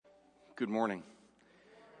Good morning.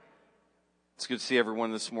 It's good to see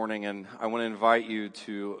everyone this morning, and I want to invite you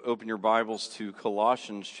to open your Bibles to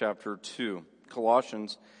Colossians chapter 2.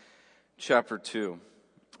 Colossians chapter 2.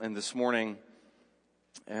 And this morning,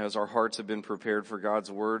 as our hearts have been prepared for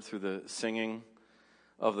God's Word through the singing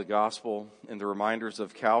of the gospel and the reminders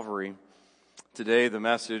of Calvary, today the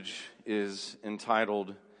message is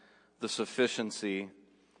entitled, The Sufficiency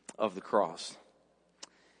of the Cross.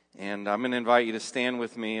 And I'm going to invite you to stand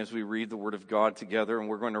with me as we read the Word of God together, and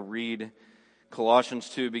we're going to read Colossians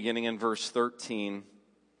 2 beginning in verse 13.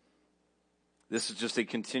 This is just a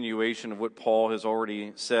continuation of what Paul has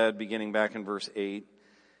already said beginning back in verse 8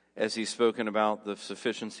 as he's spoken about the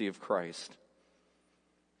sufficiency of Christ.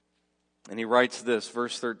 And he writes this,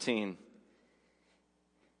 verse 13,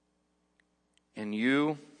 "And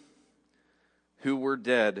you who were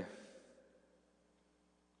dead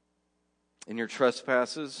in your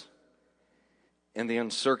trespasses and the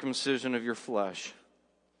uncircumcision of your flesh,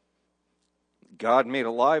 God made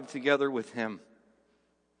alive together with him,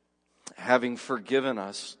 having forgiven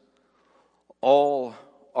us all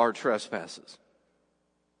our trespasses,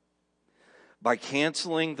 by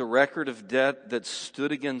canceling the record of debt that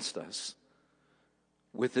stood against us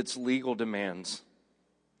with its legal demands.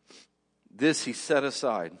 This he set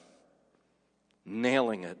aside,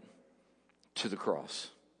 nailing it to the cross.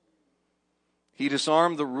 He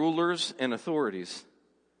disarmed the rulers and authorities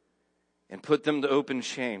and put them to open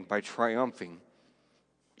shame by triumphing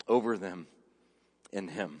over them in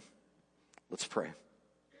him." Let's pray.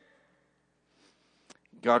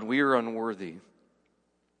 God, we are unworthy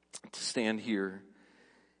to stand here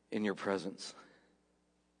in your presence.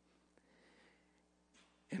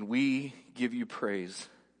 And we give you praise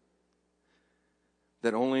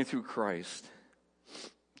that only through Christ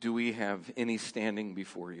do we have any standing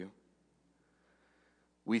before you.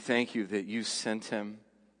 We thank you that you sent him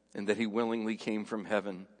and that he willingly came from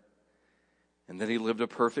heaven and that he lived a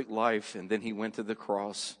perfect life and then he went to the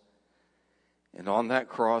cross. And on that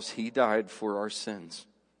cross, he died for our sins.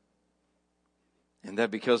 And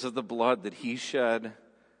that because of the blood that he shed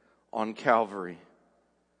on Calvary,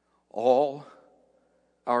 all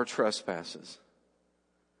our trespasses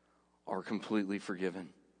are completely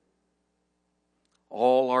forgiven.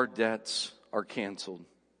 All our debts are canceled.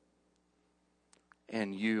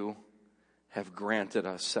 And you have granted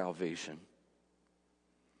us salvation.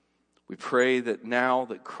 We pray that now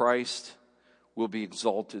that Christ will be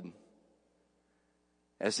exalted,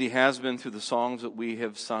 as he has been through the songs that we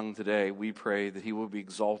have sung today, we pray that he will be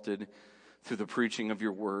exalted through the preaching of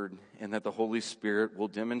your word, and that the Holy Spirit will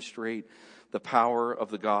demonstrate the power of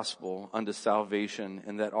the gospel unto salvation,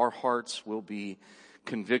 and that our hearts will be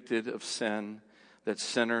convicted of sin, that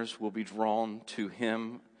sinners will be drawn to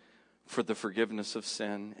him for the forgiveness of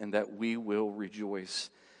sin, and that we will rejoice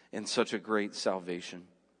in such a great salvation.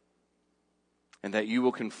 And that you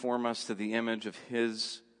will conform us to the image of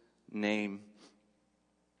his name.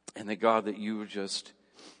 And that God, that you would just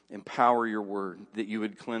empower your word, that you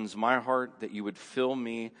would cleanse my heart, that you would fill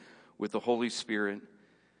me with the Holy Spirit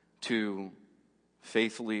to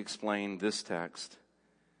faithfully explain this text,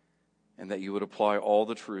 and that you would apply all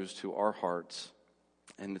the truths to our hearts.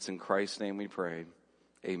 And it's in Christ's name we pray.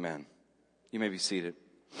 Amen. You may be seated.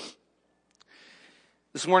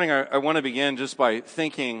 This morning I want to begin just by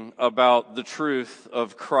thinking about the truth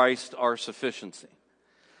of Christ, our sufficiency.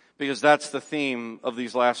 Because that's the theme of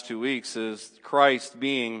these last 2 weeks, is Christ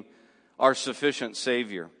being our sufficient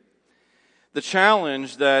Savior. The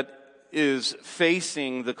challenge that is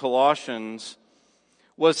facing the Colossians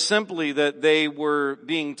was simply that they were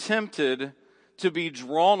being tempted to be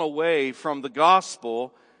drawn away from the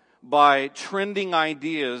gospel by trending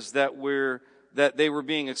ideas that they were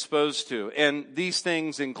being exposed to. And these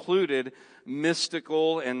things included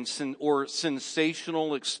mystical or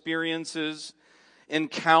sensational experiences,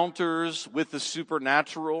 encounters with the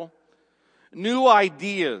supernatural, new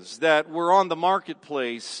ideas that were on the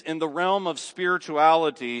marketplace in the realm of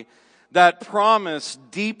spirituality that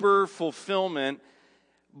promised deeper fulfillment,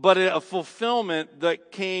 but a fulfillment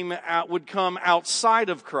that would come outside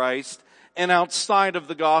of Christ and outside of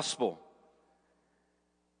the gospel.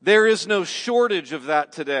 There is no shortage of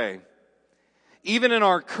that today. Even in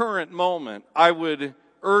our current moment, I would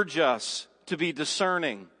urge us to be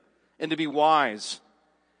discerning and to be wise,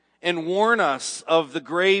 and warn us of the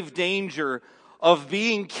grave danger of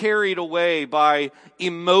being carried away by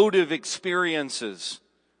emotive experiences,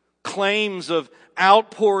 claims of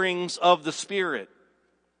outpourings of the Spirit,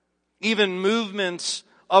 even movements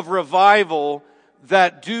of revival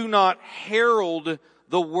that do not herald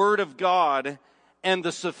the Word of God and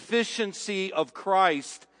the sufficiency of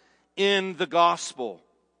Christ in the gospel.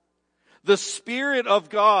 The Spirit of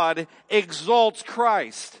God exalts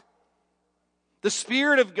Christ. The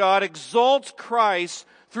Spirit of God exalts Christ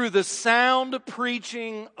through the sound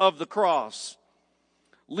preaching of the cross,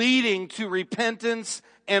 leading to repentance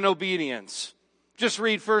and obedience. Just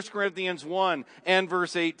read 1 Corinthians 1 and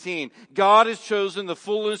verse 18. God has chosen the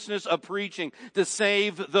foolishness of preaching to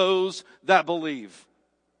save those that believe.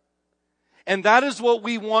 And that is what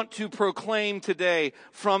we want to proclaim today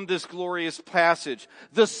from this glorious passage.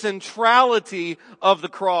 The centrality of the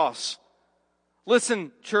cross.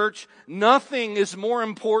 Listen, church, nothing is more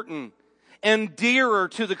important and dearer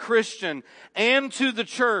to the Christian and to the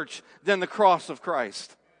church than the cross of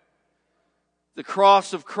Christ. The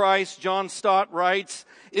cross of Christ, John Stott writes,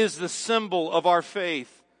 is the symbol of our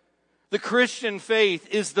faith. The Christian faith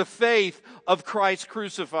is the faith of Christ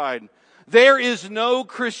crucified. There is no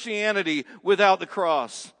Christianity without the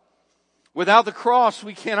cross. Without the cross,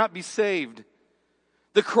 we cannot be saved.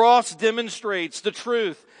 The cross demonstrates the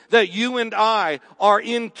truth that you and I are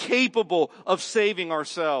incapable of saving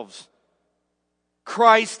ourselves.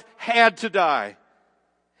 Christ had to die.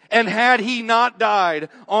 And had He not died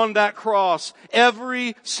on that cross,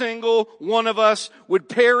 every single one of us would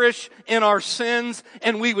perish in our sins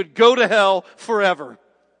and we would go to hell forever.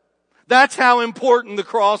 That's how important the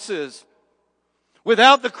cross is.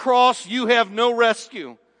 Without the cross, you have no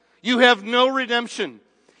rescue. You have no redemption.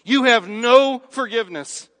 You have no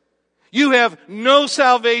forgiveness. You have no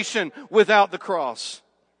salvation without the cross.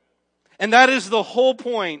 And that is the whole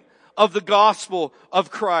point of the gospel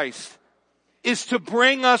of Christ, is to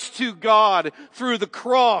bring us to God through the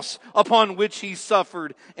cross upon which He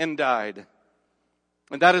suffered and died.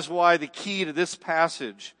 And that is why the key to this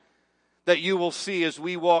passage that you will see as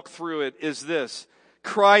we walk through it is this: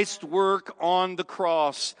 Christ's work on the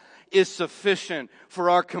cross is sufficient for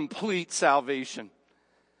our complete salvation.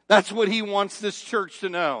 That's what He wants this church to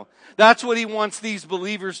know. That's what He wants these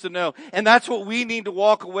believers to know. And that's what we need to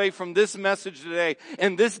walk away from this message today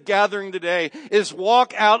and this gathering today, is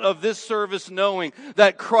walk out of this service knowing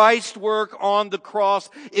that Christ's work on the cross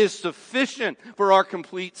is sufficient for our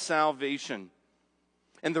complete salvation.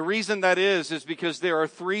 And the reason that is because there are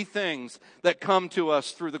three things that come to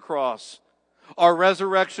us through the cross: our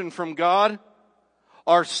resurrection from God,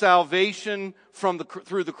 our salvation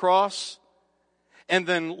through the cross, and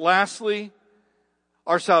then lastly,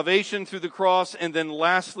 our salvation through the cross, and then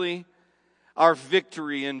lastly, our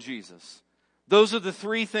victory in Jesus. Those are the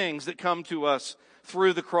three things that come to us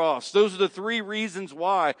through the cross. Those are the three reasons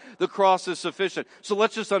why the cross is sufficient. So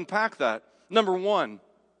let's just unpack that. Number one,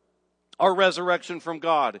 our resurrection from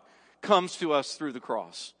God comes to us through the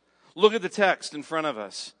cross. Look at the text in front of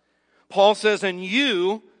us. Paul says, "And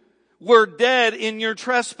you were dead in your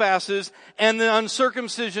trespasses and the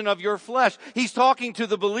uncircumcision of your flesh." He's talking to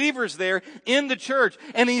the believers there in the church,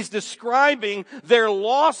 and he's describing their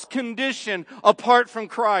lost condition apart from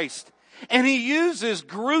Christ. And he uses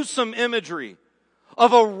gruesome imagery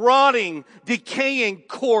of a rotting, decaying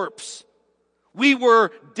corpse. We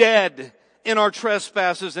were dead in our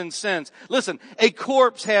trespasses and sins. Listen, a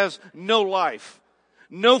corpse has no life,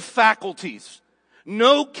 no faculties,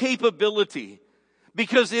 no capability,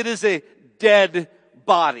 because it is a dead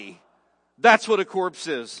body. That's what a corpse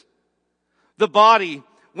is. The body,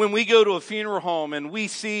 when we go to a funeral home and we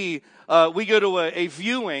go to a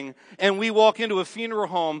viewing and we walk into a funeral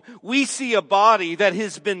home, we see a body that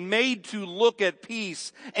has been made to look at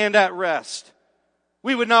peace and at rest.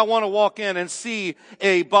 We would not want to walk in and see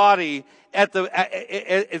a body at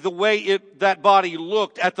the way that body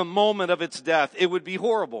looked at the moment of its death. It would be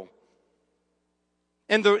horrible.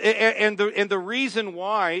 And the reason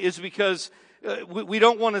why is because we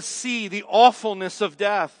don't want to see the awfulness of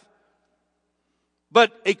death.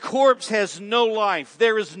 But a corpse has no life.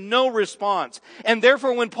 There is no response. And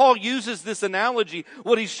therefore, when Paul uses this analogy,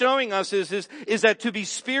 what he's showing us is that to be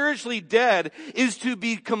spiritually dead is to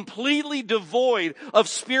be completely devoid of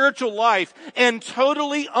spiritual life and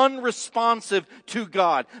totally unresponsive to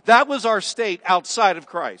God. That was our state outside of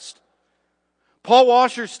Christ. Paul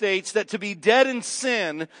Washer states that to be dead in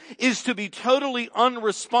sin is to be totally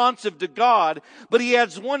unresponsive to God, but he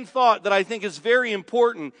adds one thought that I think is very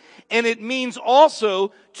important, and it means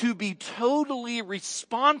also to be totally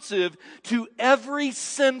responsive to every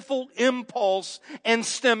sinful impulse and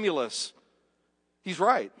stimulus. He's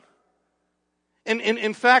right. And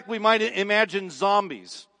in fact, we might imagine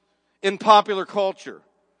zombies in popular culture,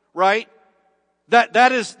 right?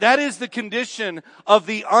 That is the condition of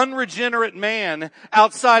the unregenerate man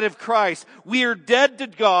outside of Christ. We are dead to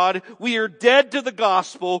God. We are dead to the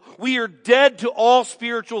gospel. We are dead to all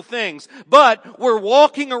spiritual things. But we're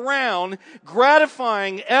walking around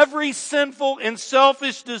gratifying every sinful and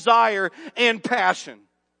selfish desire and passion.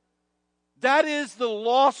 That is the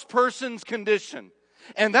lost person's condition.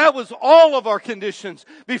 And that was all of our conditions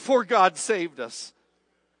before God saved us.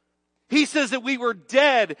 He says that we were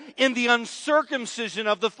dead in the uncircumcision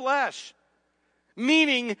of the flesh.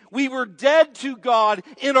 Meaning we were dead to God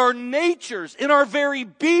in our natures, in our very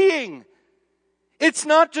being. It's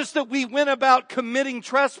not just that we went about committing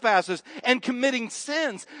trespasses and committing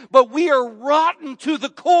sins, but we are rotten to the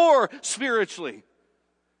core spiritually.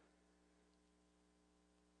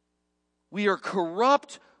 We are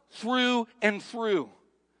corrupt through and through.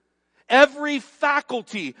 Every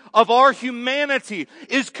faculty of our humanity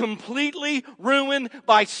is completely ruined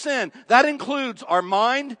by sin. That includes our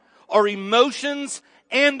mind, our emotions,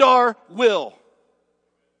 and our will.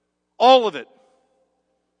 All of it.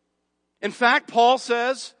 In fact, Paul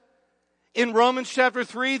says in Romans chapter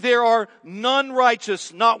 3, there are none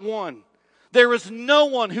righteous, not one. There is no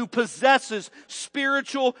one who possesses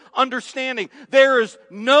spiritual understanding. There is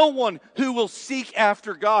no one who will seek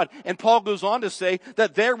after God. And Paul goes on to say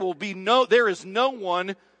that there is no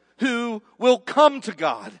one who will come to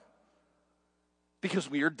God. Because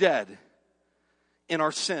we are dead in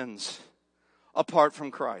our sins apart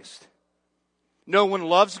from Christ. No one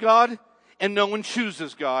loves God and no one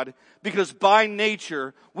chooses God, because by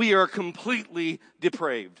nature we are completely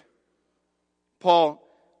depraved. Paul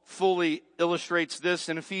fully illustrates this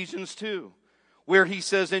in Ephesians 2, where he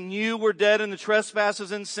says, "And you were dead in the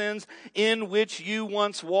trespasses and sins in which you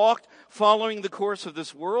once walked, following the course of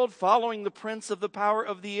this world, following the prince of the power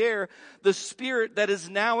of the air, the spirit that is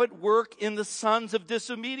now at work in the sons of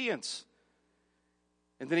disobedience."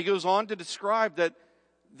 And then he goes on to describe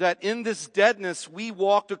that in this deadness we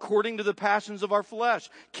walked according to the passions of our flesh,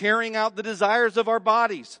 carrying out the desires of our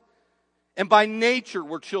bodies. And by nature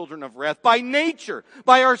we're children of wrath. By nature,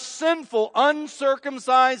 by our sinful,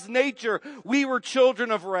 uncircumcised nature, we were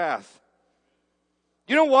children of wrath.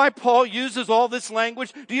 You know why Paul uses all this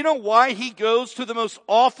language? Do you know why he goes to the most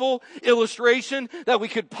awful illustration that we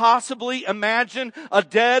could possibly imagine? A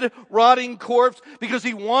dead, rotting corpse. Because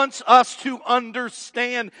he wants us to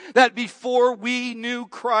understand that before we knew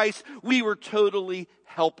Christ, we were totally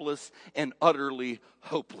helpless and utterly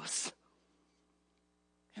hopeless.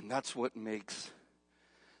 And that's what makes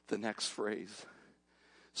the next phrase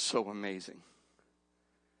so amazing.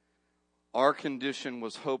 Our condition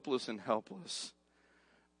was hopeless and helpless,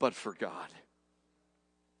 but for God.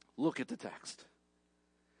 Look at the text.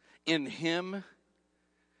 In him,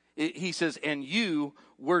 he says, "And you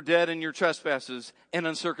were dead in your trespasses and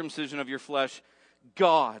uncircumcision of your flesh.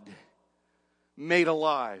 God made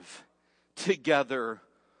alive together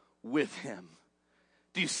with him."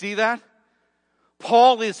 Do you see that?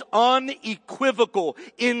 Paul is unequivocal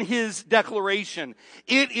in his declaration.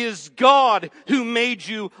 It is God who made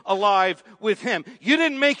you alive with him. You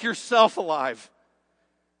didn't make yourself alive.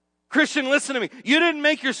 Christian, listen to me. You didn't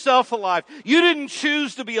make yourself alive. You didn't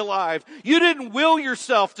choose to be alive. You didn't will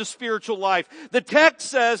yourself to spiritual life. The text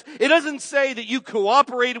says, it doesn't say that you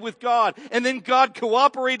cooperated with God and then God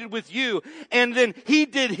cooperated with you and then he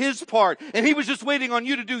did his part and he was just waiting on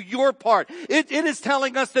you to do your part. It is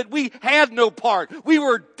telling us that we had no part. We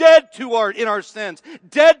were dead in our sins,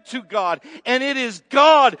 dead to God, and it is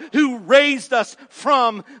God who raised us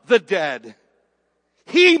from the dead.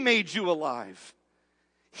 He made you alive.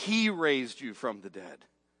 He raised you from the dead.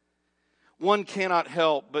 One cannot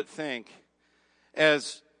help but think,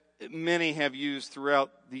 as many have used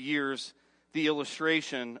throughout the years, the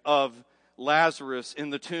illustration of Lazarus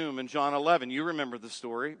in the tomb in John 11. You remember the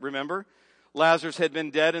story, remember? Lazarus had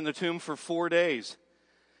been dead in the tomb for 4 days.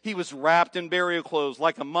 He was wrapped in burial clothes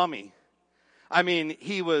like a mummy. I mean,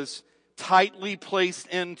 he was tightly placed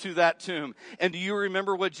into that tomb. And do you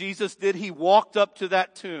remember what Jesus did? He walked up to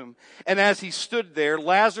that tomb. And as he stood there,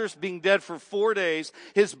 Lazarus being dead for 4 days,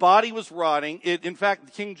 his body was rotting. In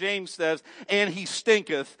fact, King James says, "And he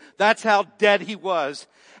stinketh." That's how dead he was.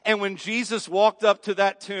 And when Jesus walked up to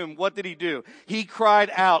that tomb, what did he do? He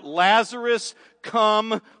cried out, "Lazarus,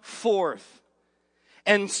 come forth."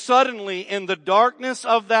 And suddenly, in the darkness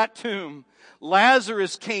of that tomb,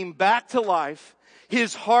 Lazarus came back to life.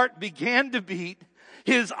 His heart began to beat.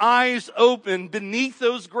 His eyes opened beneath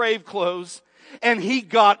those grave clothes. And he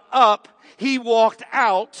got up. He walked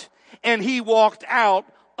out. And he walked out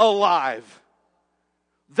alive.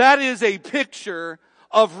 That is a picture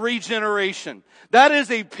of regeneration. That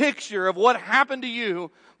is a picture of what happened to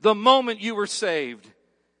you the moment you were saved.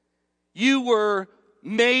 You were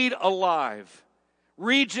made alive.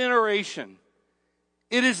 Regeneration.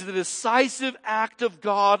 It is the decisive act of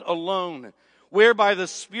God alone, whereby the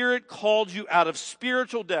Spirit called you out of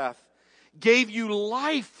spiritual death, gave you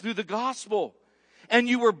life through the gospel, and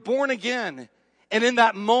you were born again. And in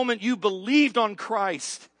that moment you believed on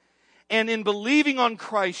Christ. And in believing on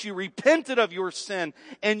Christ, you repented of your sin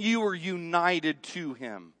and you were united to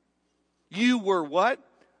Him. You were what?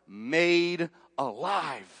 Made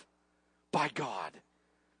alive by God.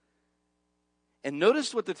 And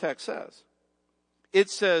notice what the text says. It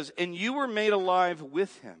says, and you were made alive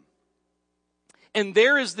with Him. And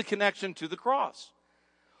there is the connection to the cross.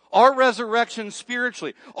 Our resurrection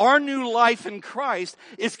spiritually, our new life in Christ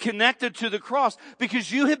is connected to the cross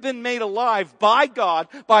because you have been made alive by God,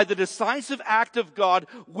 by the decisive act of God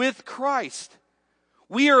with Christ.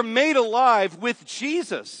 We are made alive with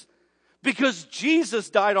Jesus because Jesus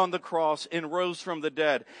died on the cross and rose from the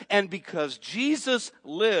dead. And because Jesus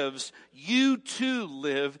lives, you too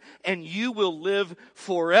live and you will live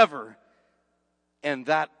forever. And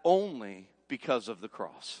that only because of the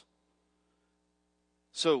cross.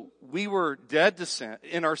 So we were dead to sin,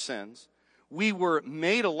 in our sins. We were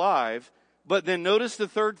made alive. But then notice the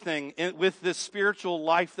third thing with this spiritual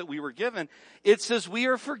life that we were given. It says we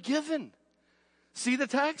are forgiven. See the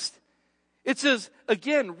text? It says,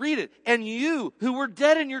 again, read it. And you who were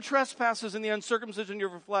dead in your trespasses and the uncircumcision of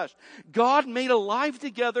your flesh, God made alive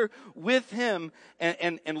together with Him.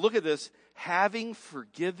 And look at this. Having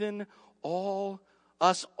forgiven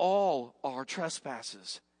us all our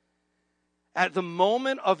trespasses. At the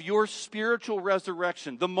moment of your spiritual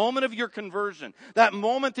resurrection, the moment of your conversion, that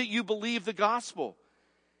moment that you believe the gospel,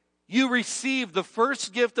 you receive the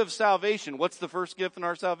first gift of salvation. What's the first gift in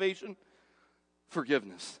our salvation?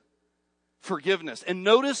 Forgiveness. Forgiveness. And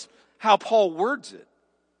notice how Paul words it.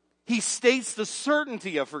 He states the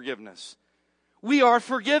certainty of forgiveness. We are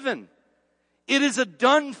forgiven. It is a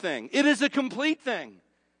done thing. It is a complete thing.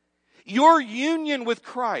 Your union with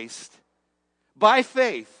Christ by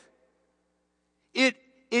faith,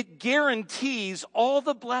 it guarantees all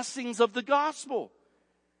the blessings of the gospel.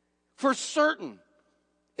 For certain.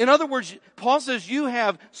 In other words, Paul says you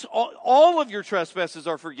have, all of your trespasses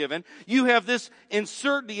are forgiven. You have this in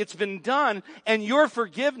certainty, it's been done, and your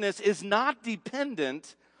forgiveness is not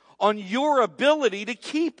dependent on your ability to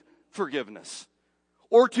keep forgiveness,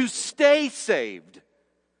 or to stay saved,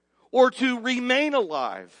 or to remain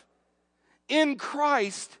alive. In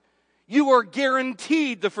Christ, you are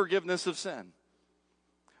guaranteed the forgiveness of sin.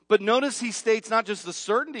 But notice he states not just the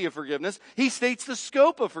certainty of forgiveness, he states the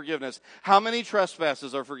scope of forgiveness. How many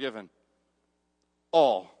trespasses are forgiven?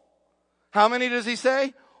 All. How many does he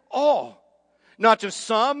say? All. Not just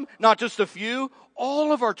some, not just a few.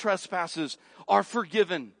 All of our trespasses are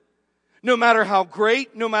forgiven. No matter how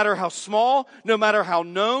great, no matter how small, no matter how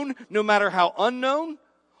known, no matter how unknown,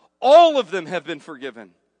 all of them have been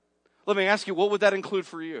forgiven. Let me ask you, what would that include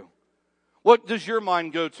for you? What does your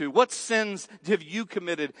mind go to? What sins have you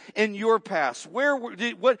committed in your past?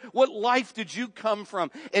 What life did you come from?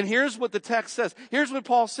 And here's what the text says. Here's what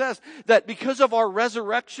Paul says, that because of our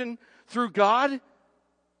resurrection through God,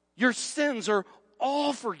 your sins are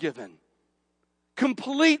all forgiven.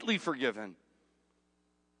 Completely forgiven.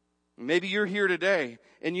 Maybe you're here today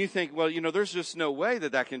and you think, well, there's just no way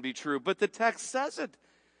that can be true. But the text says it.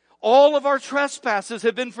 All of our trespasses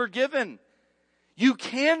have been forgiven. You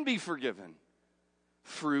can be forgiven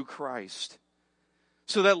through Christ.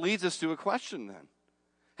 So that leads us to a question then.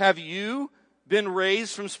 Have you been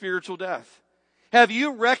raised from spiritual death? Have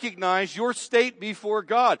you recognized your state before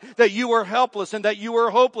God? That you are helpless and that you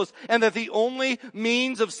are hopeless and that the only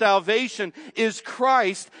means of salvation is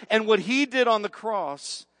Christ and what He did on the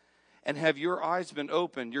cross? And have your eyes been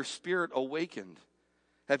opened, your spirit awakened?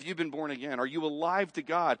 Have you been born again? Are you alive to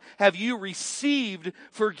God? Have you received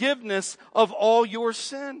forgiveness of all your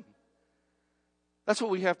sin? That's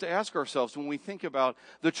what we have to ask ourselves when we think about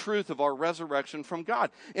the truth of our resurrection from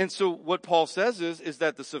God. And so what Paul says is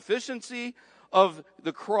that the sufficiency of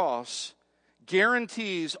the cross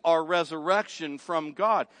guarantees our resurrection from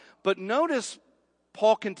God. But notice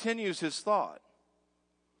Paul continues his thought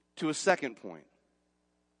to a second point.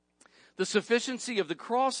 The sufficiency of the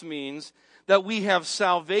cross means that we have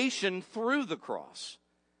salvation through the cross.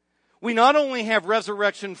 We not only have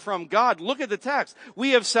resurrection from God, look at the text.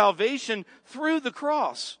 We have salvation through the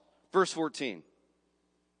cross. Verse 14.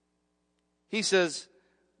 He says,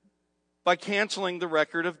 by canceling the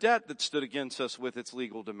record of debt that stood against us with its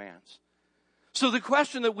legal demands. So the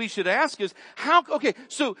question that we should ask is,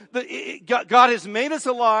 God has made us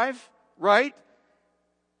alive, right?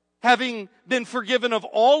 Having been forgiven of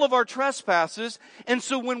all of our trespasses. And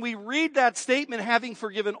so when we read that statement, having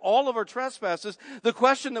forgiven all of our trespasses, the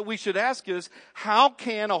question that we should ask is, how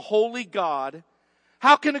can a God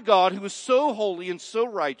who is so holy and so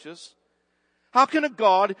righteous, how can a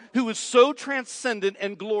God who is so transcendent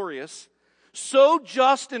and glorious, so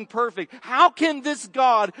just and perfect, how can this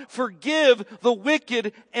God forgive the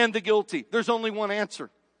wicked and the guilty? There's only one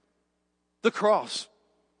answer. The cross.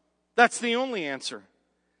 That's the only answer.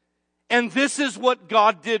 And this is what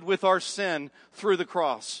God did with our sin through the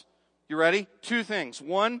cross. You ready? Two things.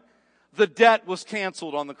 One, the debt was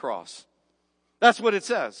canceled on the cross. That's what it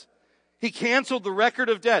says. He canceled the record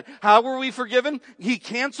of debt. How were we forgiven? He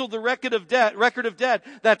canceled the record of debt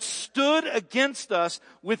that stood against us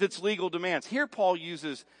with its legal demands. Here Paul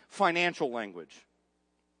uses financial language.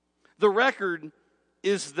 The record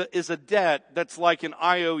is a debt that's like an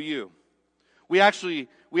IOU. We actually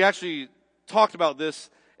talked about this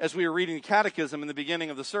as we were reading the catechism in the beginning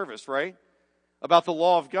of the service, right? About the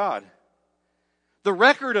law of God. The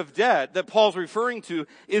record of debt that Paul's referring to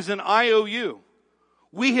is an IOU.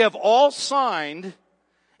 We have all signed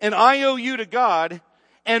an IOU to God,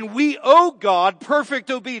 and we owe God perfect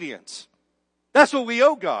obedience. That's what we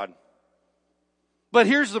owe God. But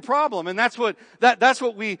here's the problem, and that's what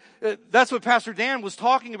Pastor Dan was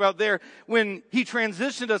talking about there when he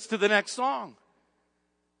transitioned us to the next song.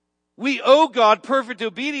 We owe God perfect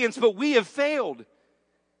obedience, but we have failed.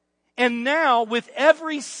 And now with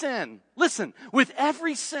every sin, listen, with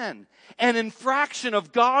every sin and infraction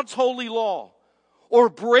of God's holy law or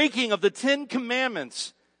breaking of the 10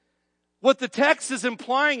 Commandments, what the text is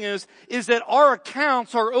implying is that our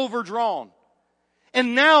accounts are overdrawn.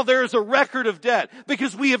 And now there is a record of debt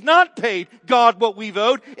because we have not paid God what we've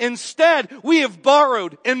owed. Instead, we have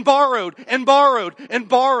borrowed and borrowed and borrowed and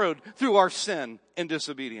borrowed through our sin and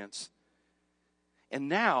disobedience. And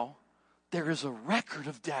now there is a record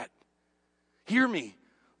of debt. Hear me.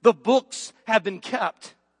 The books have been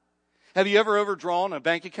kept. Have you ever overdrawn a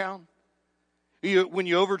bank account? When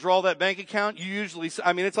you overdraw that bank account, you usually,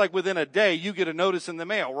 it's like within a day you get a notice in the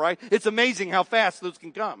mail, right? It's amazing how fast those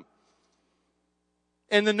can come.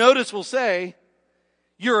 And the notice will say,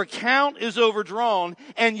 your account is overdrawn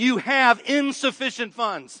and you have insufficient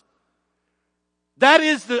funds. That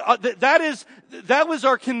was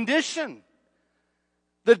our condition.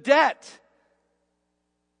 The debt.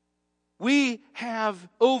 We have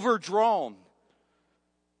overdrawn.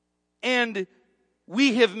 And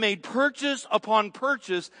we have made purchase upon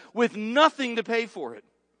purchase with nothing to pay for it.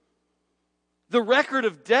 The record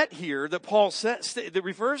of debt here that Paul that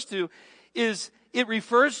refers to it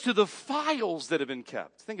refers to the files that have been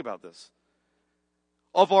kept. Think about this.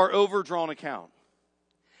 Of our overdrawn account.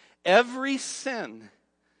 Every sin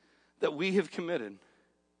that we have committed,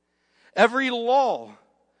 every law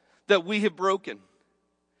that we have broken,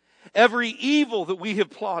 every evil that we have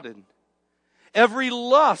plotted, every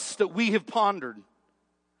lust that we have pondered,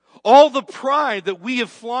 all the pride that we have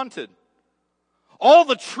flaunted, all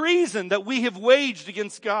the treason that we have waged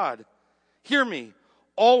against God. Hear me,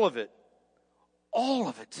 all of it,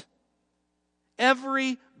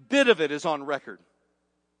 every bit of it is on record.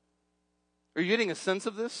 Are you getting a sense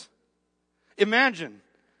of this? Imagine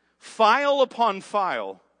file upon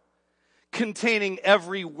file containing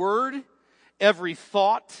every word, every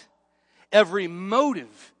thought, every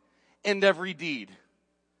motive, and every deed.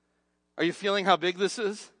 Are you feeling how big this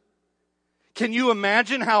is? Can you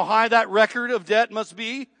imagine how high that record of debt must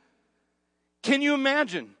be? Can you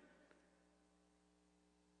imagine?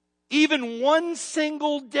 Even one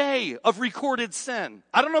single day of recorded sin.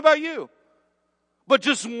 I don't know about you, but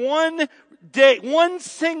just one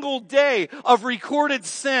single day of recorded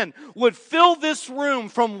sin would fill this room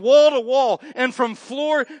from wall to wall and from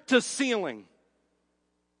floor to ceiling.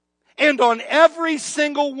 And on every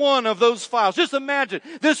single one of those files, just imagine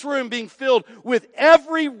this room being filled with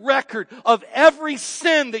every record of every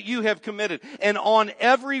sin that you have committed. And on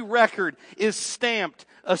every record is stamped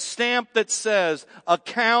a stamp that says,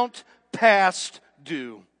 account past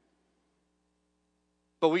due.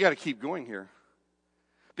 But we got to keep going here.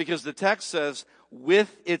 Because the text says,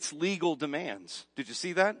 with its legal demands. Did you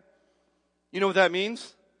see that? You know what that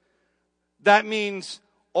means? That means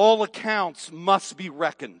all accounts must be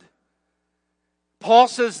reckoned. Paul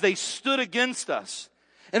says they stood against us.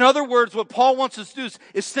 In other words, what Paul wants us to do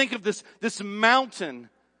is think of this mountain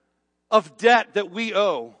of debt that we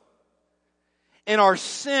owe. And our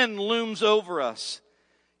sin looms over us,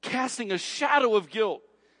 casting a shadow of guilt.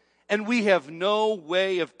 And we have no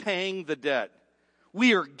way of paying the debt.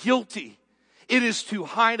 We are guilty. It is too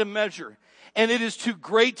high to measure, and it is too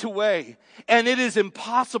great to weigh, and it is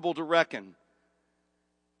impossible to reckon.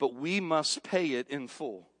 But we must pay it in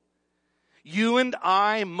full. You and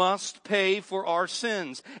I must pay for our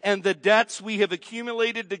sins and the debts we have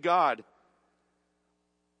accumulated to God.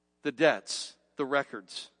 The debts, the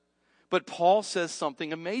records. But Paul says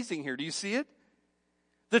something amazing here. Do you see it?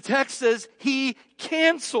 The text says he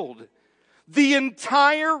canceled the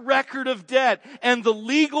entire record of debt and the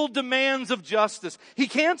legal demands of justice. He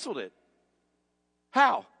canceled it.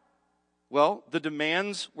 How? Well, the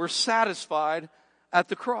demands were satisfied at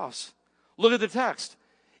the cross. Look at the text.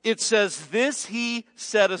 It says, this he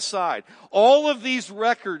set aside. All of these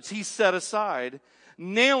records he set aside,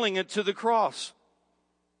 nailing it to the cross.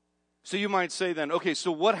 So you might say then, okay,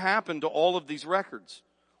 so what happened to all of these records?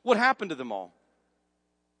 What happened to them all?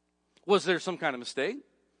 Was there some kind of mistake?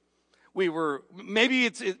 Maybe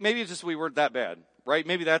it's just we weren't that bad, right?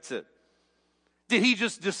 Maybe that's it. Did he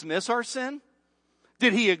just dismiss our sin?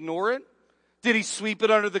 Did he ignore it? Did he sweep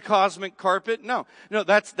it under the cosmic carpet? No,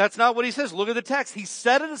 that's not what he says. Look at the text. He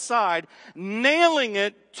set it aside, nailing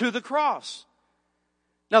it to the cross.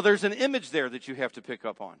 Now there's an image there that you have to pick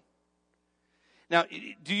up on. Now,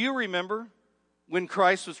 do you remember when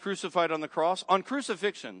Christ was crucified on the cross? On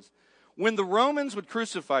crucifixions, when the Romans would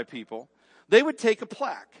crucify people, they would take a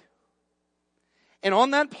plaque. And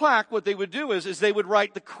on that plaque, what they would do is they would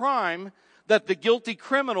write the crime that the guilty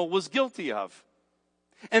criminal was guilty of.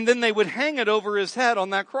 And then they would hang it over his head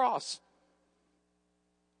on that cross.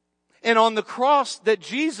 And on the cross that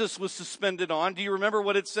Jesus was suspended on, do you remember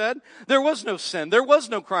what it said? There was no sin. There was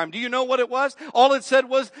no crime. Do you know what it was? All it said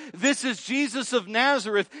was, this is Jesus of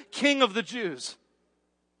Nazareth, King of the Jews.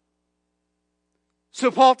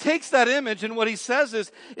 So Paul takes that image, and what he says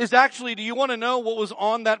is actually, do you want to know what was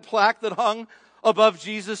on that plaque that hung above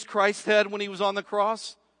Jesus Christ's head when he was on the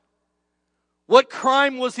cross? What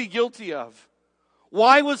crime was he guilty of?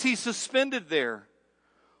 Why was he suspended there?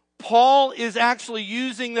 Paul is actually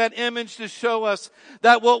using that image to show us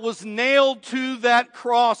that what was nailed to that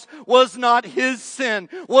cross was not his sin,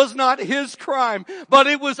 was not his crime, but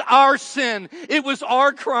it was our sin. It was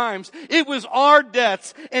our crimes. It was our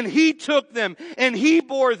debts. And he took them and he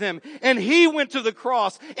bore them and he went to the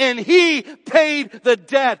cross and he paid the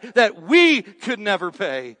debt that we could never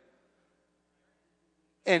pay.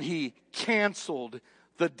 And he canceled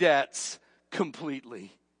the debts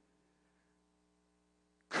completely.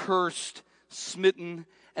 Cursed, smitten,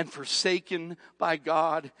 and forsaken by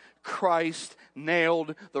God, Christ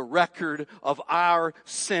nailed the record of our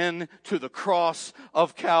sin to the cross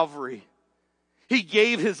of Calvary. He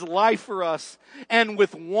gave his life for us, and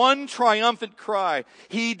with one triumphant cry,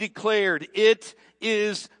 he declared, "It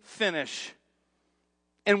is finished."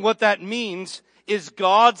 And what that means is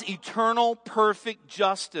God's eternal, perfect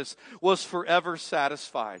justice was forever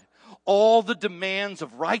satisfied. All the demands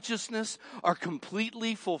of righteousness are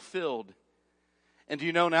completely fulfilled. And do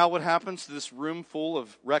you know now what happens to this room full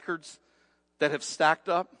of records that have stacked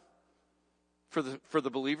up for the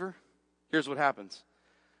believer? Here's what happens.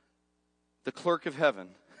 The clerk of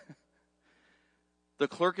heaven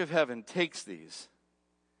takes these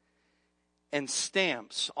and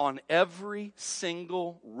stamps on every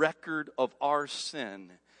single record of our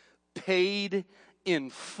sin, paid in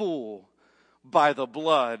full by the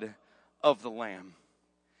blood of the Lamb.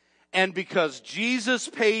 And because Jesus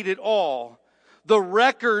paid it all, the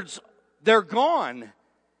records, they're gone.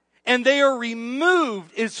 And they are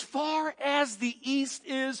removed as far as the east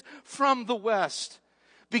is from the west,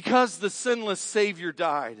 because the sinless Savior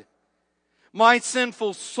died. My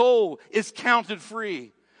sinful soul is counted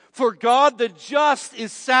free. For God the just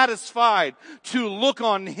is satisfied to look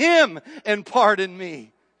on him and pardon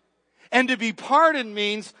me. And to be pardoned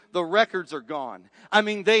means the records are gone. I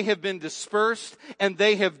mean, they have been dispersed and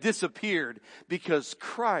they have disappeared because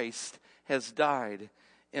Christ has died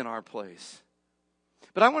in our place.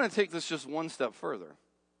 But I want to take this just one step further.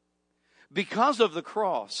 Because of the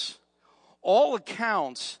cross, all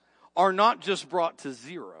accounts are not just brought to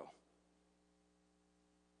zero.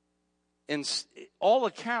 And all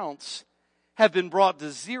accounts have been brought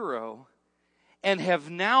to zero and have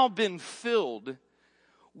now been filled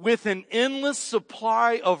with an endless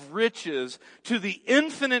supply of riches to the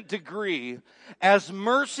infinite degree as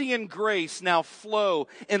mercy and grace now flow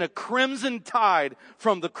in a crimson tide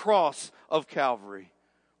from the cross of Calvary,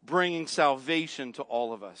 bringing salvation to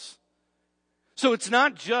all of us. So it's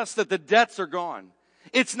not just that the debts are gone.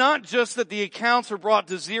 It's not just that the accounts are brought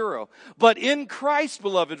to zero. But in Christ,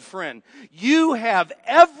 beloved friend, you have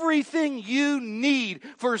everything you need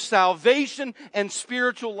for salvation and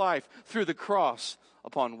spiritual life through the cross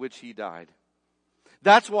upon which he died.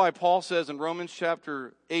 That's why Paul says in Romans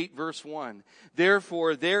chapter 8, verse 1,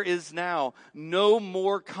 therefore there is now no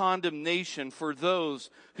more condemnation for those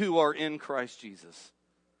who are in Christ Jesus.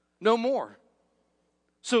 No more.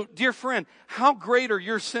 So, dear friend, how great are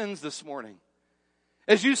your sins this morning?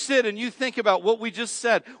 As you sit and you think about what we just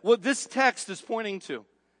said, what this text is pointing to.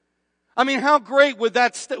 I mean, how great would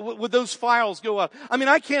would those files go up? I mean,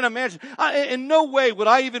 I can't imagine. In no way would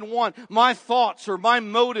I even want my thoughts or my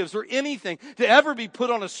motives or anything to ever be put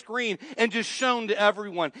on a screen and just shown to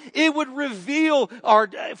everyone. It would reveal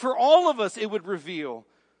for all of us, it would reveal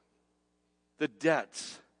the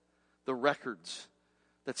debts, the records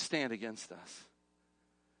that stand against us.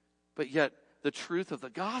 But yet, the truth of the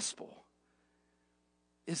gospel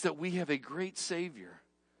is that we have a great Savior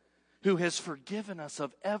who has forgiven us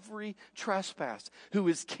of every trespass, who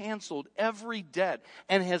has canceled every debt,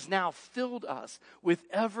 and has now filled us with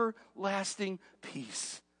everlasting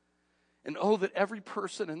peace. And oh, that every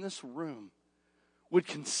person in this room would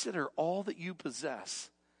consider all that you possess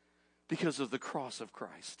because of the cross of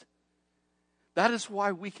Christ. That is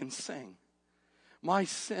why we can sing, my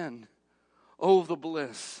sin, oh, the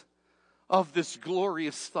bliss of this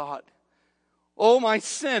glorious thought. Oh, my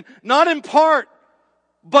sin, not in part,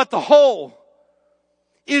 but the whole,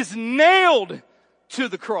 is nailed to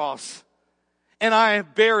the cross, and I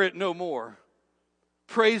bear it no more.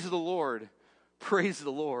 Praise the Lord. Praise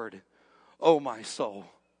the Lord, oh my soul.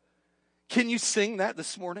 Can you sing that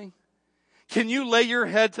this morning? Can you lay your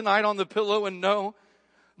head tonight on the pillow and know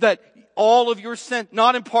that all of your sin,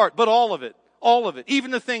 not in part, but all of it,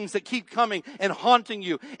 even the things that keep coming and haunting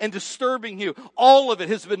you and disturbing you, all of it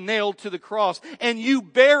has been nailed to the cross, and you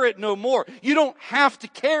bear it no more. You don't have to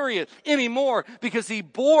carry it anymore because He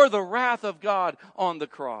bore the wrath of God on the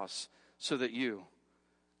cross so that you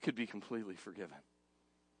could be completely forgiven.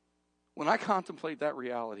 When I contemplate that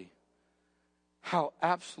reality, how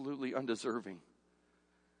absolutely undeserving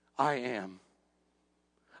I am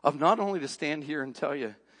of not only to stand here and tell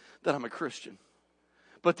you that I'm a Christian,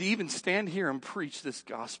 but to even stand here and preach this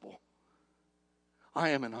gospel. I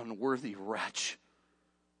am an unworthy wretch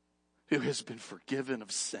who has been forgiven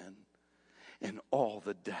of sin, and all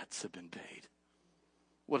the debts have been paid.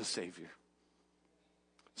 What a Savior.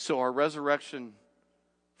 So our resurrection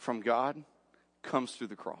from God comes through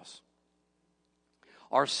the cross.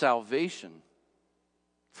 Our salvation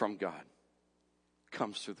from God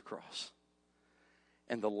comes through the cross.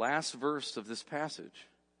 And the last verse of this passage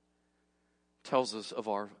tells us of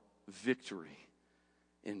our victory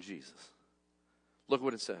in Jesus. Look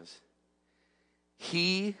what it says.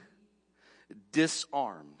 He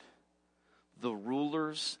disarmed the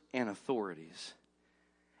rulers and authorities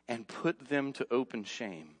and put them to open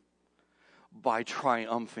shame by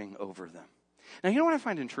triumphing over them. Now, you know what I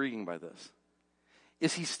find intriguing by this?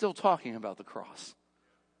 Is he's still talking about the cross.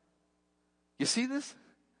 You see this?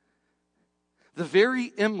 The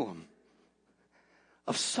very emblem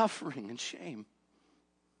of suffering and shame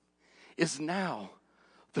is now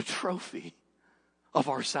the trophy of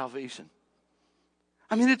our salvation.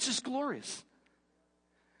 I mean, it's just glorious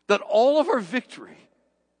that all of our victory,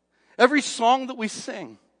 every song that we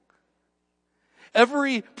sing,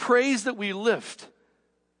 every praise that we lift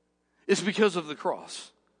is because of the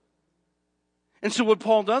cross. And so what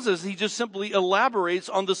Paul does is he just simply elaborates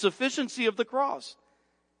on the sufficiency of the cross.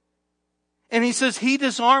 And he says he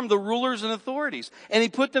disarmed the rulers and authorities, and he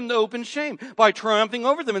put them to open shame by triumphing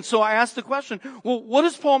over them. And so I asked the question, well, what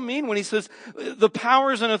does Paul mean when he says the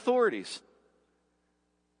powers and authorities?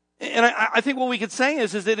 And I think what we could say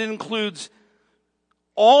is that it includes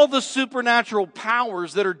all the supernatural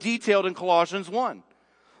powers that are detailed in Colossians 1.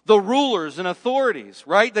 The rulers and authorities,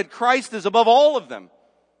 right? That Christ is above all of them.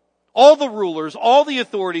 All the rulers, all the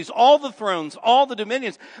authorities, all the thrones, all the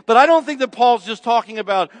dominions. But I don't think that Paul's just talking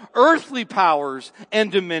about earthly powers and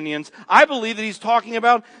dominions. I believe that he's talking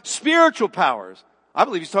about spiritual powers. I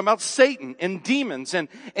believe he's talking about Satan and demons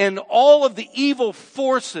and all of the evil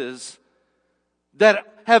forces that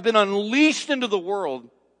have been unleashed into the world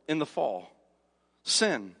in the fall.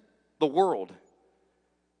 Sin, the world,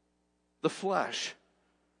 the flesh.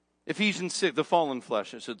 Ephesians 6, the fallen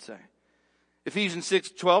flesh, I should say. Ephesians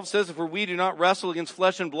 6:12 says, for we do not wrestle against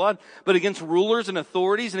flesh and blood, but against rulers and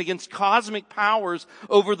authorities and against cosmic powers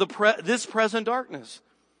over this present darkness,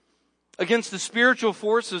 against the spiritual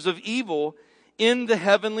forces of evil in the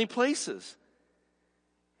heavenly places.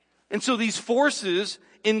 And so these forces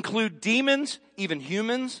include demons, even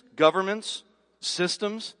humans, governments,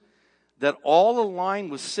 systems, that all align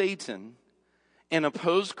with Satan and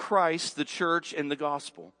oppose Christ, the church, and the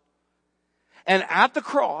gospel. And at the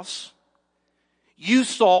cross, you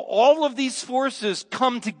saw all of these forces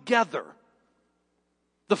come together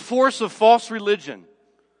the force of false religion,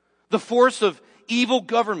 the force of evil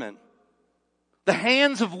government, the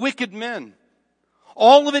hands of wicked men.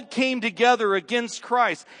 All of it came together against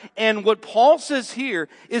Christ. And what Paul says here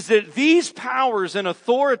is that these powers and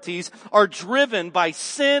authorities are driven by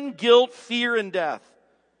sin, guilt, fear, and death.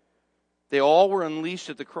 They all were unleashed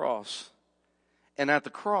at the cross. And at the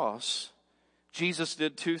cross, Jesus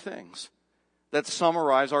did two things that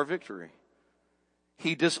summarize our victory.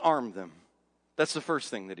 He disarmed them. That's the first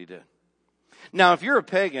thing that he did. Now, if you're a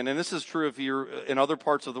pagan, and this is true if you're in other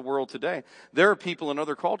parts of the world today, there are people in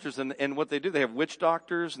other cultures, and what they do, they have witch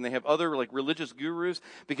doctors, and they have other like religious gurus,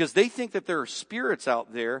 because they think that there are spirits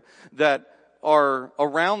out there that are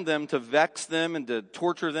around them to vex them and to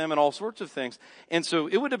torture them and all sorts of things. And so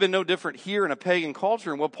it would have been no different here in a pagan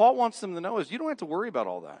culture. And what Paul wants them to know is you don't have to worry about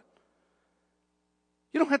all that.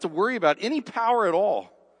 You don't have to worry about any power at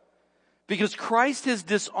all, because Christ has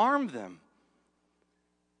disarmed them.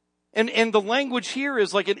 And the language here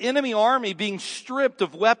is like an enemy army being stripped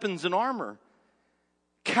of weapons and armor,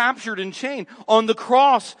 captured and chained. On the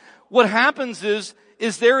cross, what happens is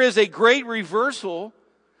there is a great reversal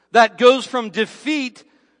that goes from defeat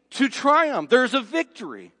to triumph. There's a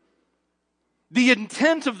victory. The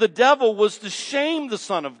intent of the devil was to shame the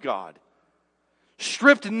Son of God.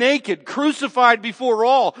 Stripped naked, crucified before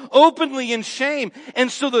all, openly in shame.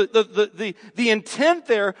 And so the intent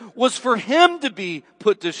there was for him to be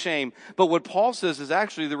put to shame. But what Paul says is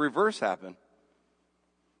actually the reverse happened.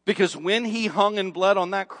 Because when he hung and bled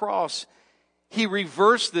on that cross, he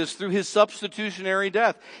reversed this through his substitutionary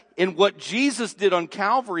death. And what Jesus did on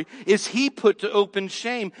Calvary is he put to open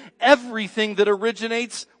shame everything that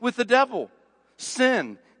originates with the devil.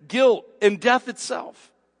 Sin, guilt, and death itself.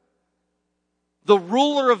 The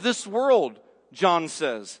ruler of this world, John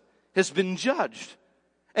says, has been judged.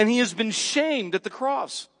 And he has been shamed at the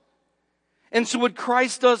cross. And so what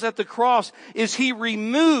Christ does at the cross is he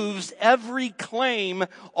removes every claim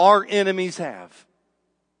our enemies have.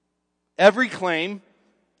 Every claim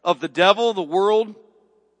of the devil, the world,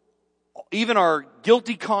 even our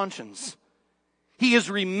guilty conscience. He has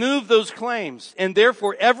removed those claims. And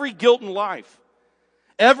therefore every guilt in life,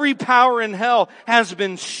 every power in hell has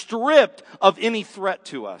been stripped of any threat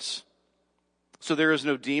to us. So there is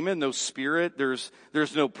no demon, no spirit, there's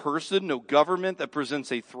no person, no government that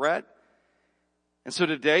presents a threat. And so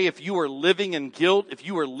today, if you are living in guilt, if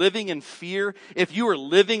you are living in fear, if you are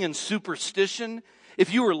living in superstition,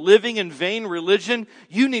 if you are living in vain religion,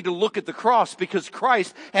 you need to look at the cross, because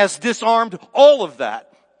Christ has disarmed all of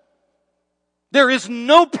that. There is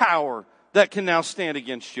no power that can now stand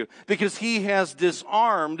against you, because he has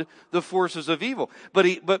disarmed the forces of evil. But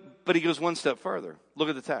he goes one step further. Look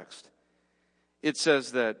at the text. It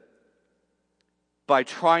says that by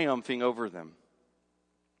triumphing over them,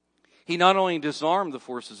 he not only disarmed the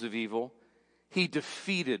forces of evil, he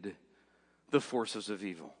defeated the forces of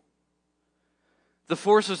evil. The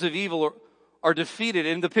forces of evil are defeated,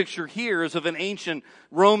 and the picture here is of an ancient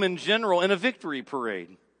Roman general in a victory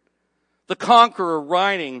parade. The conqueror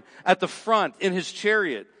riding at the front in his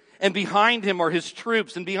chariot, and behind him are his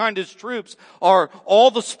troops, and behind his troops are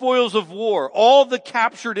all the spoils of war, all the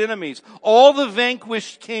captured enemies, all the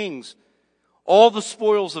vanquished kings, all the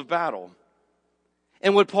spoils of battle.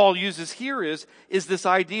 And what Paul uses here is this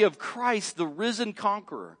idea of Christ, the risen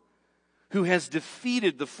conqueror, who has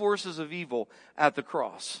defeated the forces of evil at the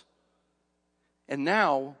cross. And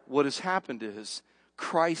now what has happened is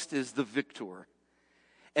Christ is the victor.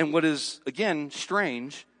 And what is, again,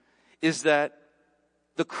 strange is that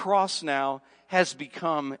the cross now has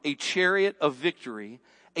become a chariot of victory,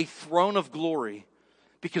 a throne of glory,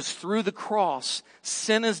 because through the cross,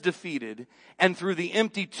 sin is defeated, and through the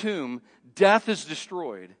empty tomb, death is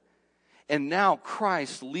destroyed. And now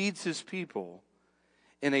Christ leads his people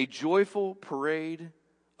in a joyful parade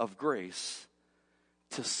of grace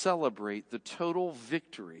to celebrate the total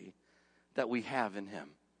victory that we have in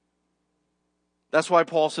him. That's why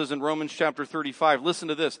Paul says in Romans chapter 35, listen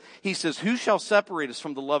to this. He says, who shall separate us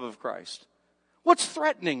from the love of Christ? What's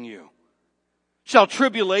threatening you? Shall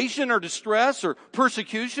tribulation or distress or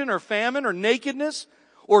persecution or famine or nakedness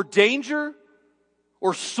or danger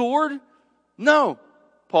or sword? No,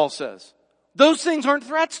 Paul says. Those things aren't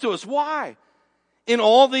threats to us. Why? In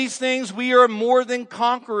all these things we are more than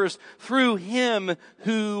conquerors through him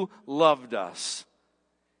who loved us.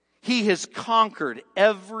 He has conquered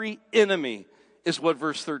every enemy, is what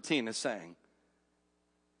verse 13 is saying.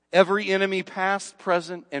 Every enemy, past,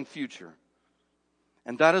 present, and future.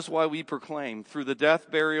 And that is why we proclaim through the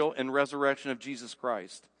death, burial, and resurrection of Jesus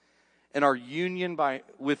Christ and our union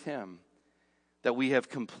with him that we have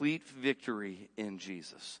complete victory in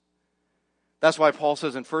Jesus. That's why Paul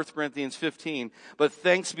says in 1 Corinthians 15, but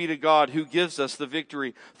thanks be to God who gives us the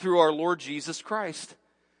victory through our Lord Jesus Christ.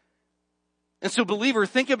 And so, believer,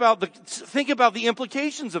 think about the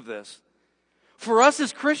implications of this. For us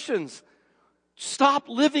as Christians, stop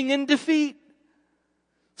living in defeat.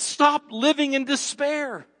 Stop living in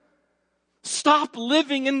despair. Stop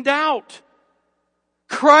living in doubt.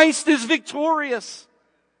 Christ is victorious.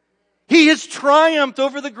 He has triumphed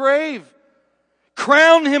over the grave.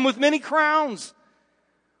 Crown him with many crowns.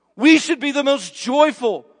 We should be the most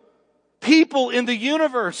joyful people in the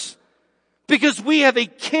universe because we have a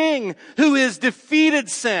king who has defeated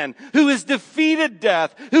sin, who has defeated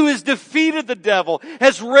death, who has defeated the devil,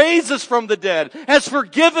 has raised us from the dead, has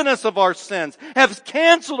forgiven us of our sins, has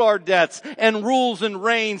canceled our debts, and rules and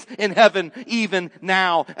reigns in heaven even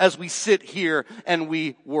now as we sit here and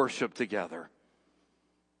we worship together.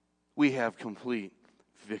 We have complete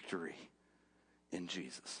victory in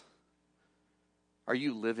Jesus. Are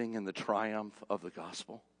you living in the triumph of the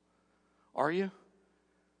gospel? Are you?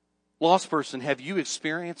 Lost person, have you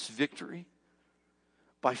experienced victory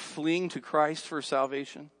by fleeing to Christ for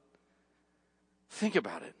salvation? Think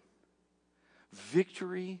about it.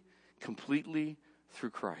 Victory completely through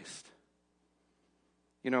Christ.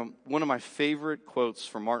 You know, one of my favorite quotes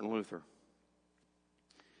from Martin Luther,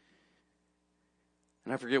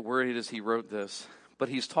 and I forget where it is he wrote this, but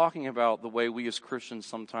he's talking about the way we as Christians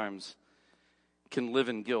sometimes can live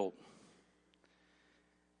in guilt.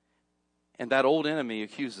 And that old enemy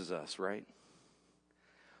accuses us, right?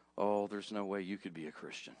 Oh, there's no way you could be a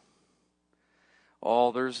Christian.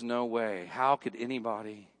 Oh, there's no way. How could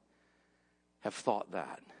anybody have thought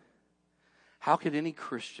that? How could any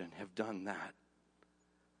Christian have done that?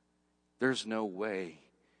 There's no way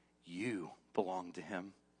you belong to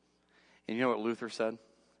him. And you know what Luther said?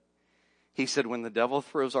 He said, when the devil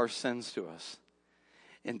throws our sins to us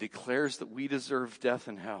and declares that we deserve death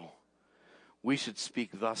and hell, we should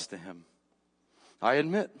speak thus to him. I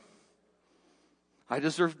admit, I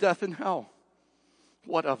deserve death and hell.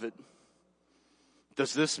 What of it?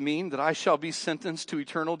 Does this mean that I shall be sentenced to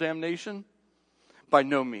eternal damnation? By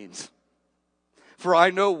no means. For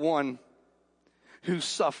I know one who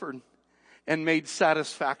suffered and made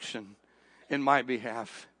satisfaction in my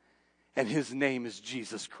behalf, and his name is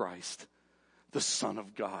Jesus Christ, the Son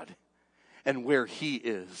of God. And where he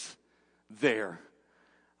is, there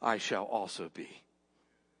I shall also be.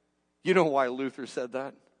 You know why Luther said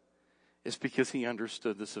that? It's because he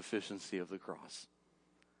understood the sufficiency of the cross.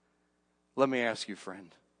 Let me ask you, friend,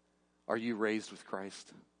 are you raised with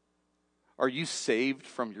Christ? Are you saved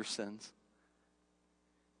from your sins?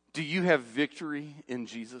 Do you have victory in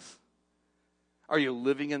Jesus? Are you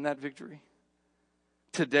living in that victory?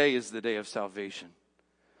 Today is the day of salvation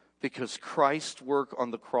because Christ's work on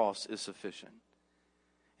the cross is sufficient.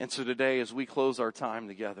 And so today, as we close our time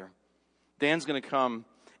together, Dan's going to come.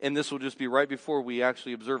 And this will just be right before we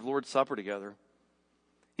actually observe Lord's Supper together.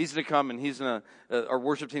 He's going to come and our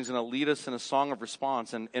worship team's going to lead us in a song of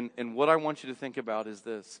response. And what I want you to think about is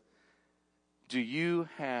this. Do you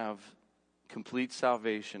have complete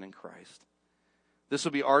salvation in Christ? This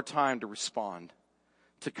will be our time to respond,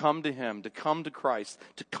 to come to him, to come to Christ,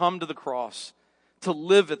 to come to the cross, to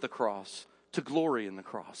live at the cross, to glory in the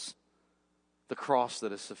cross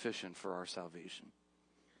that is sufficient for our salvation.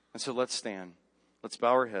 And so let's stand. Let's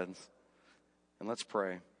bow our heads and let's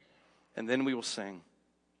pray. And then we will sing.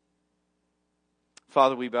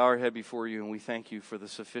 Father, we bow our head before you and we thank you for the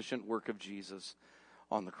sufficient work of Jesus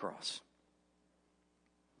on the cross.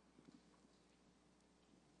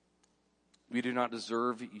 We do not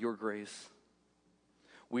deserve your grace.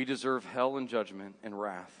 We deserve hell and judgment and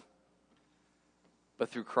wrath.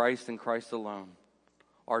 But through Christ and Christ alone,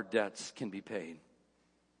 our debts can be paid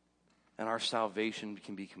and our salvation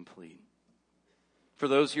can be complete. For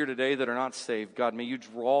those here today that are not saved, God, may you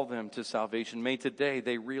draw them to salvation. May today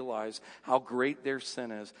they realize how great their sin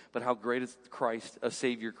is, but how great a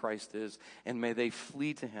Savior Christ is. And may they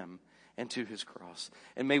flee to him and to his cross.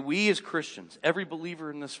 And may we as Christians, every believer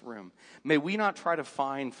in this room, may we not try to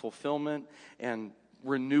find fulfillment and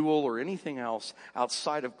renewal or anything else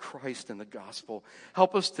outside of Christ and the gospel.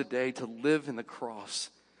 Help us today to live in the cross,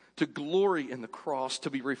 to glory in the cross, to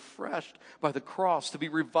be refreshed by the cross, to be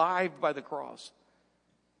revived by the cross.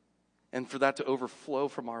 And for that to overflow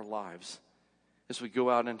from our lives as we go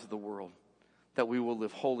out into the world, that we will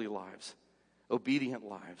live holy lives, obedient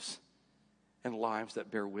lives, and lives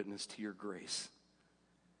that bear witness to your grace.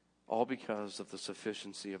 All because of the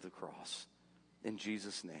sufficiency of the cross. In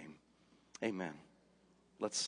Jesus' name, amen. Let's